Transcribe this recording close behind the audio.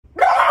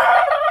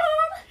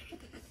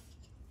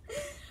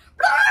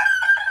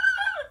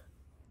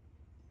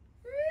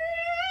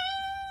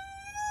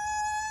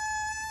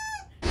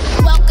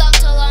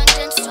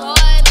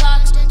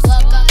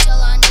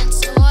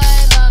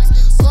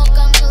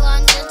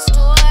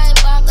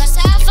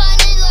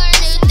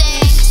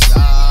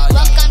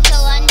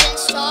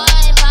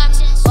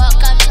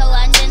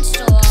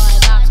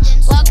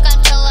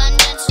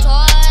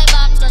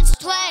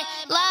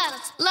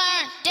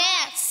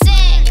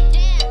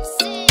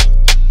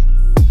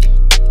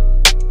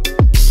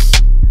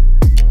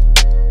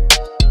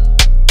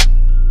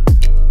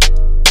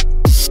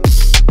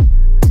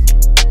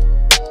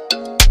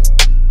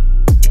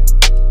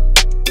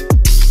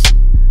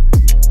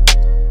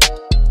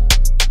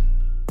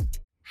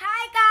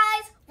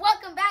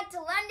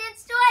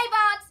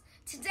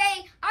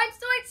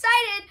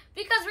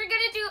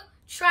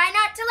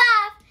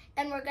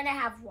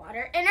have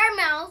water in our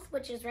mouth,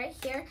 which is right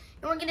here.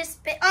 And we're gonna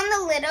spit on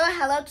the little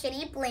Hello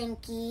Kitty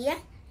blankie.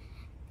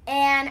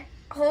 And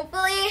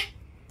hopefully,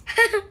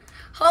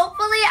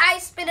 hopefully I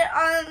spit it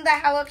on the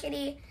Hello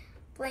Kitty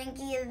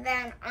blankie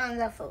than on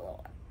the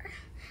floor.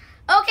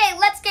 Okay,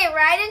 let's get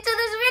right into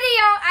this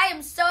video. I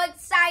am so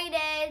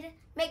excited.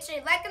 Make sure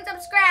you like and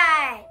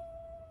subscribe.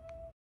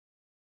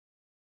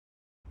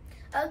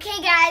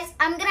 Okay guys,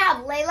 I'm gonna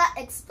have Leila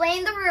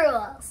explain the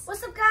rules.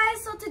 What's up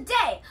guys? So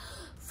today,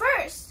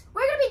 first,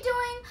 we're gonna be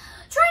doing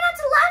Try Not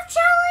to Laugh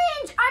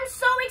Challenge. I'm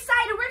so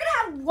excited. We're gonna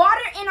have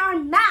water in our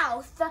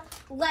mouth,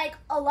 like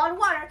a lot of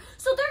water.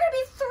 So there are gonna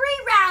be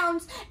 3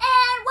 rounds.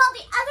 And while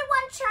the other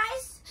one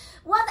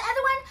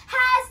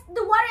has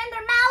the water in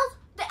their mouth,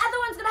 the other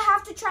one's gonna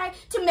have to try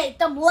to make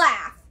them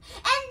laugh.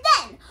 And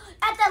then,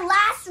 at the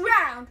last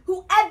round,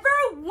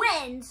 whoever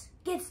wins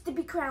gets to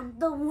be crowned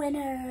the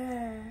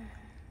winner.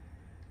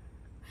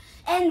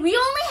 And we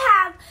only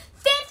have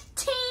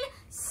 15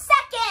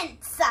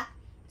 seconds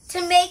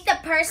to make the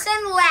person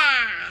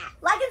laugh.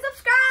 Like and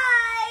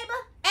subscribe.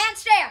 And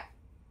share.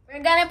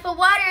 We're gonna put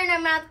water in our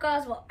mouth,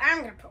 girls. Well, I'm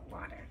gonna put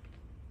water.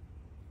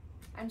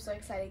 I'm so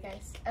excited,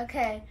 guys.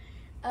 Okay.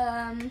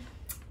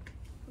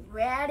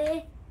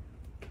 Ready?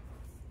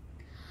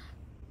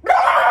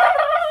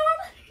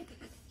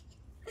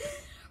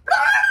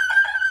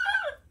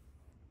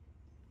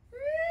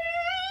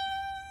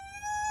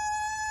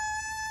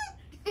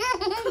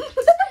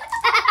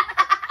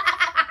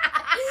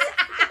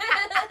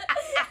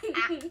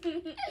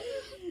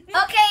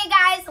 Okay,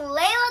 guys,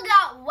 Leila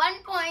got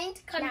 1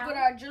 point.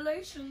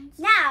 Congratulations.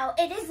 Now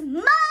it is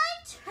my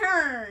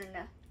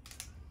turn.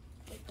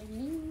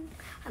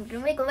 I'm gonna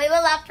make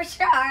Leila laugh for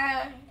sure.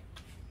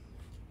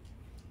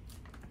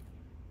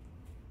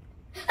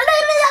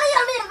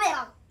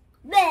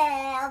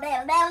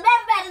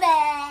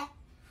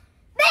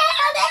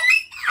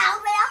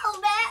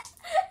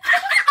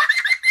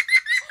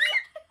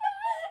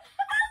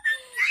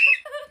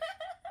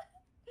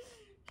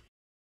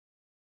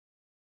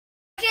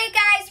 Okay,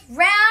 guys,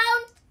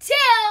 round 2.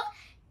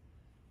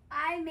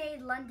 I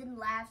made London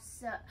laugh,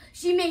 so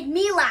she made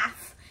me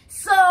laugh.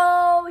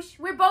 So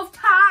we're both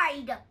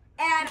tied.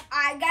 And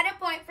I got a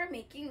point for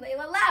making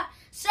Leila laugh.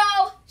 So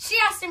she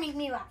has to make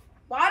me laugh.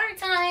 Water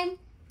time.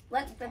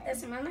 Let's put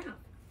this in my mouth.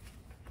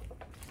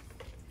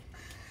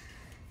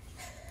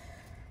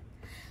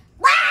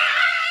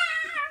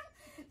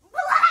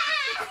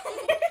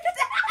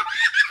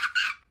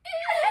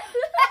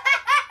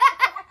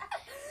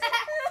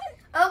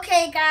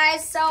 Okay,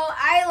 guys, so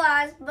I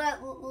lost,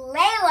 but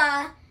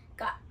Leila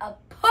got a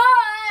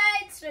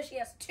point, so she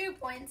has 2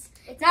 points.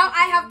 Now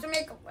I have to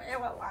make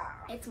Leila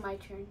laugh. It's my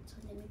turn, so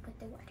let me put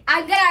the water.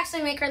 I'm gonna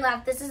actually make her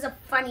laugh. This is a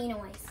funny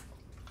noise.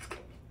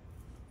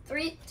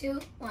 3, 2,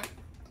 1.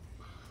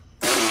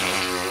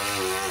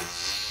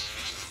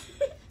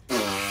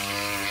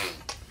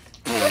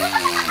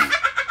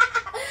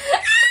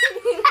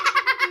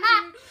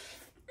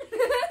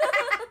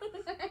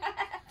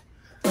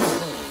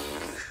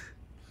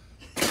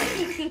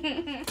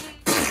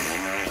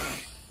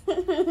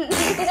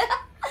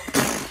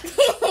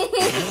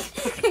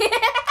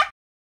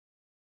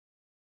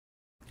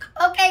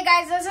 Okay,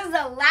 guys, this is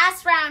the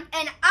last round,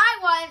 and I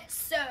won,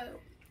 so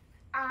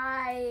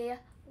I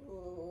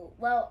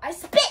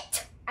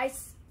spit.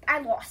 I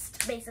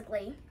lost,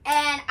 basically.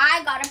 And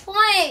I got a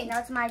point. Now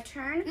it's my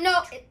turn.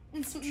 No,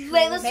 it's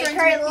Leila's turn. Make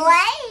her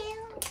laugh.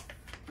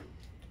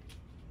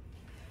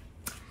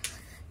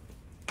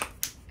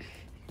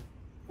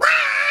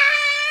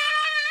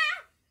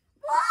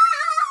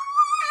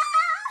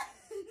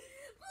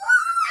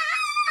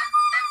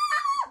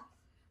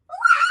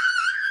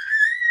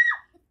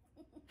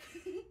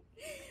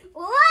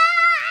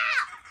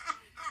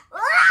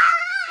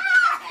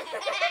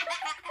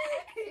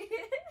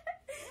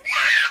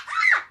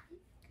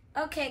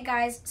 Okay,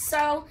 guys,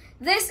 so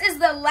this is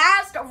the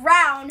last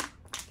round,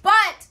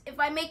 but if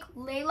I make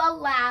Leila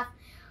laugh,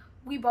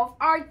 we both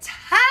are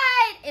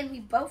tied and we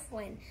both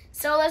win.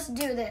 So let's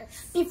do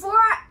this. Before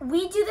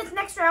we do this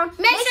next round,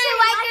 make sure you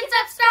like and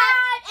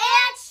subscribe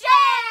and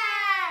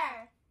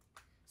share.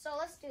 So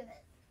let's do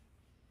this.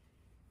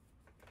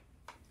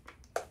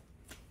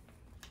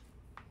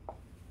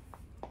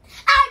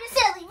 I'm a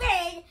silly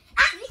bird.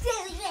 I'm a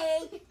silly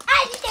bird.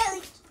 I'm a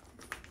silly.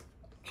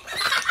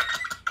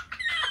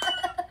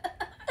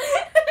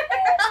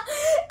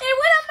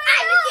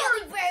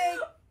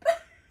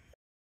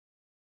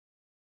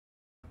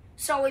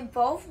 So we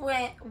both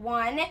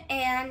won,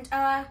 and